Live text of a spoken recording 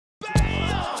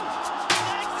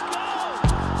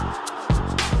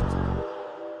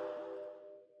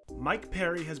Mike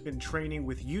Perry has been training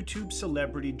with YouTube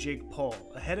celebrity Jake Paul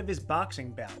ahead of his boxing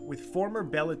bout with former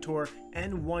Bellator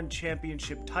and One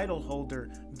Championship title holder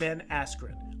Ben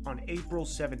Askren on April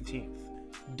 17th.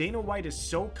 Dana White is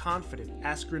so confident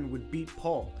Askren would beat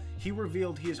Paul, he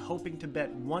revealed he is hoping to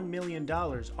bet $1 million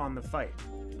on the fight.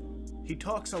 He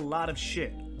talks a lot of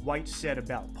shit, White said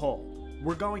about Paul.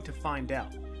 We're going to find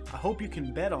out. I hope you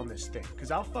can bet on this thing,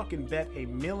 cause I'll fucking bet $1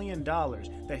 million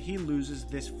that he loses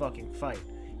this fucking fight.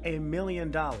 $1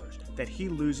 million that he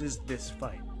loses this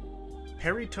fight.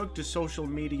 Perry took to social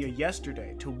media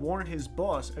yesterday to warn his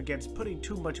boss against putting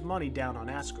too much money down on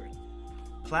Askren.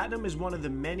 Platinum is one of the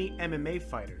many MMA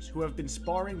fighters who have been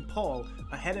sparring Paul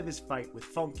ahead of his fight with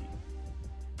Funky.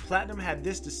 Platinum had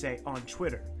this to say on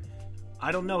Twitter: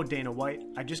 "I don't know, Dana White.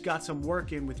 I just got some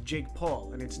work in with Jake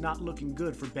Paul and it's not looking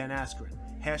good for Ben Askren.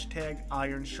 Hashtag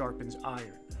iron sharpens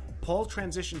iron." Paul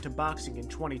transitioned to boxing in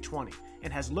 2020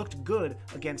 and has looked good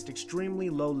against extremely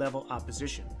low-level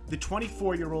opposition. The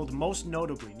 24-year-old most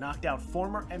notably knocked out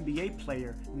former NBA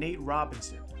player Nate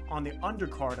Robinson on the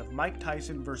undercard of Mike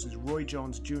Tyson vs. Roy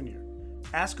Jones Jr.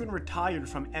 Askren retired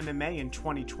from MMA in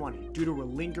 2020 due to a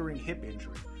lingering hip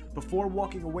injury. Before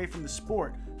walking away from the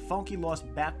sport, Funky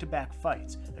lost back-to-back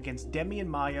fights against Demian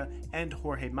Maia and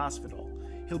Jorge Masvidal.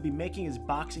 He'll be making his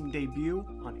boxing debut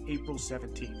on April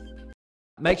 17th.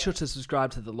 Make sure to subscribe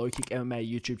to the LowKick MMA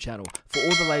YouTube channel for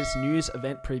all the latest news,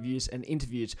 event previews, and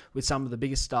interviews with some of the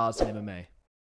biggest stars in MMA.